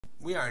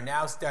We are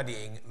now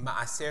studying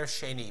Maaser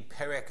Sheni,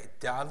 Perek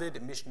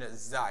Dalid, Mishnah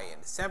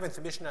Zayin, 7th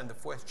Mishnah in the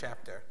 4th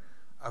chapter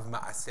of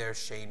Maaser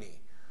Sheni.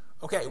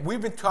 Okay,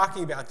 we've been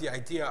talking about the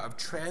idea of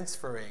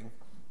transferring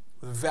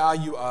the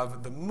value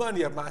of the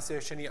money of Maaser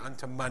Sheni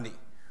onto money,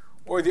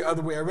 or the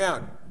other way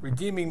around,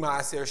 redeeming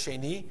Maaser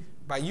Sheni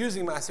by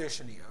using Maaser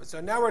Sheni.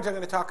 So now we're going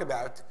to talk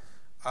about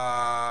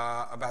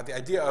the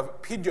idea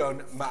of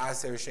Pidyon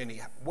Maaser Sheni.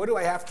 What do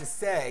I have to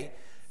say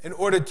in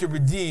order to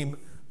redeem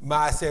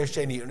Maaser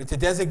Sheni, and to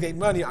designate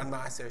money on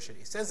Maaser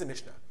Sheni? Says the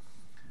Mishnah,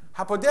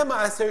 Hapodeh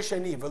Maaser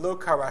Sheni v'lo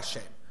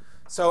karashem.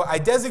 So I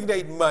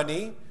designate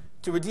money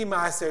to redeem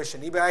Maaser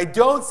Sheni, but I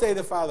don't say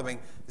the following: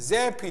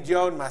 Zeh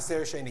Pidyon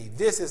Maaser Sheni.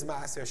 This is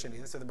Maaser Sheni.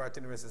 This is what the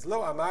bartender says.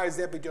 Lo Amar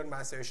Zeh Pidyon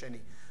Maaser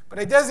Sheni. But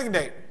I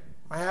designate.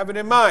 I have it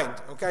in mind.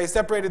 Okay, I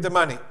separated the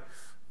money.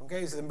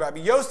 Okay, so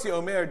Rabbi Yossi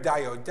Omer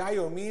Dayo.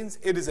 Dayo means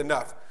it is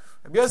enough.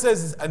 Rabbi Yossi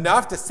says it's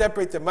enough to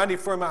separate the money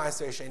for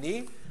Maaser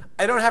Sheni.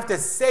 I don't have to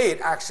say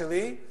it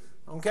actually.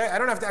 Okay, I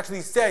don't have to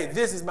actually say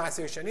this is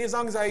Maaser Sheni. As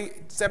long as I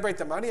separate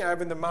the money, I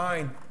have in the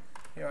mind.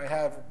 Here I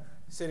have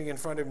sitting in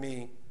front of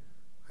me,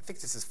 I think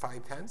this is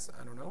 5 pence.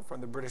 I don't know,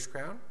 from the British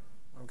Crown.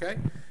 Okay,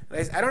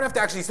 and I don't have to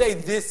actually say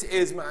this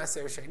is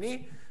Maaser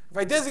Sheni. If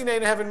I designate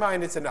and have in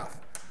mind, it's enough.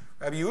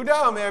 Rabbi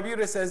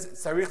Yehuda says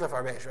Sarich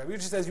lefarbesh. Rabbi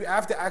Yehuda says you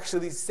have to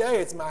actually say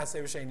it's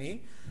Maaser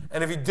Sheni,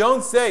 and if you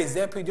don't say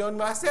Zeh Pidyon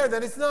Maaser,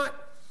 then it's not.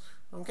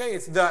 Okay,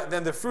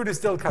 then the fruit is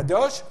still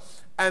kadosh,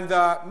 and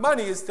the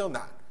money is still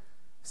not.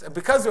 So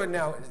because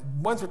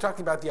once we're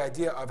talking about the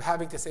idea of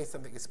having to say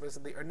something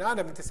explicitly or not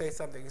having to say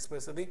something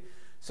explicitly,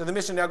 so the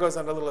Mishnah now goes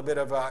on a little bit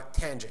of a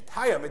tangent.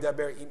 Okay,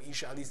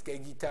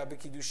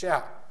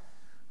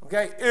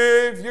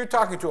 if you're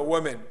talking to a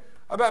woman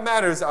about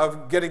matters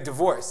of getting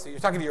divorced, so you're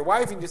talking to your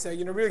wife and you say,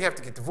 really have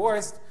to get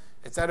divorced,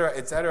 etc.,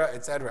 etc.,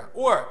 etc.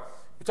 Or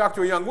you talk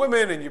to a young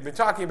woman and you've been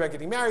talking about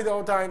getting married the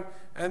whole time,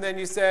 and then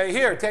you say,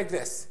 here, take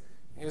this.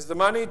 Here's the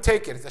money,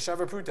 take it. It's a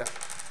shava pruta.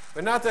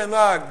 But not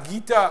la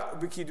gita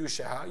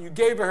b'kiddusha. You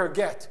gave her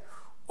get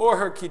or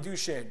her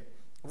kiddushin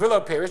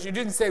v'lo perish. You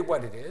didn't say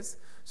what it is.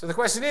 So the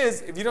question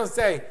is, if you don't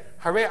say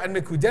harei an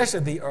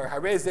mekudeshadi or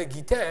harei ze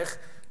gitech,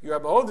 you are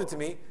beholden to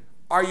me.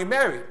 Are you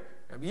married?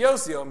 Rabbi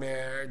Yossi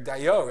Omer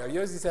Dayo. Rabbi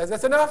Yossi says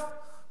that's enough.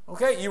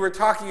 Okay, you were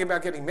talking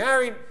about getting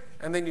married,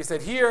 and then you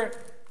said, here,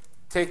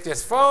 take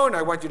this phone.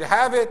 I want you to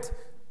have it.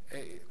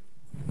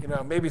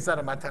 Maybe it's not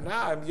a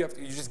matana. You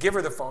just give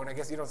her the phone. I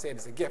guess you don't say it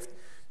as a gift.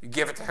 You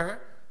give it to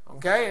her.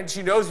 Okay, and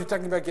she knows you're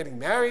talking about getting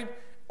married,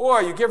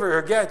 or you give her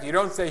her get. You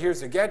don't say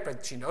here's a get,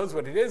 but she knows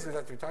what it is because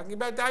that's what you're talking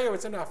about. Dayo,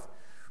 it's enough.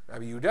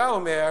 Rabbi Yehuda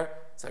Omer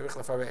Tzarich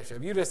lefaresh.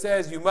 Rabbi Yehuda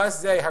says you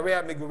must say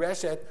hareat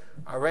megureshet,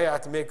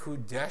 hareat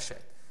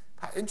mekudeshet.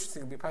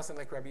 Interesting, it'll be a person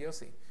like Rabbi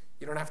Yossi.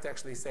 You don't have to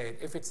actually say it.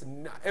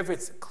 If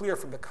it's clear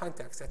from the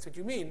context, that's what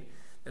you mean,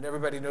 then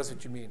everybody knows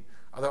what you mean.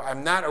 Although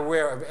I'm not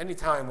aware of any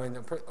time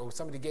when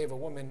somebody gave a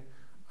woman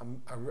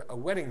a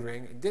wedding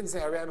ring and didn't say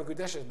hareat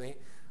mekudeshet.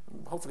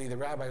 Hopefully the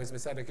rabbi who's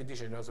Masada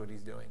Kedisha knows what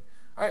he's doing.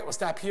 All right, we'll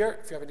stop here.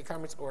 If you have any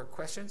comments or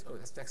questions,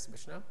 that's next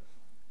Mishnah.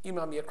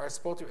 Email me at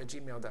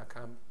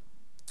rspolter@gmail.com.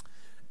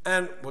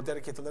 And we'll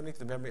dedicate the learning to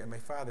the memory of my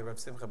father, Rav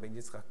Simcha ben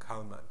Yitzchak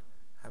Kalman.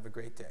 Have a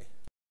great day.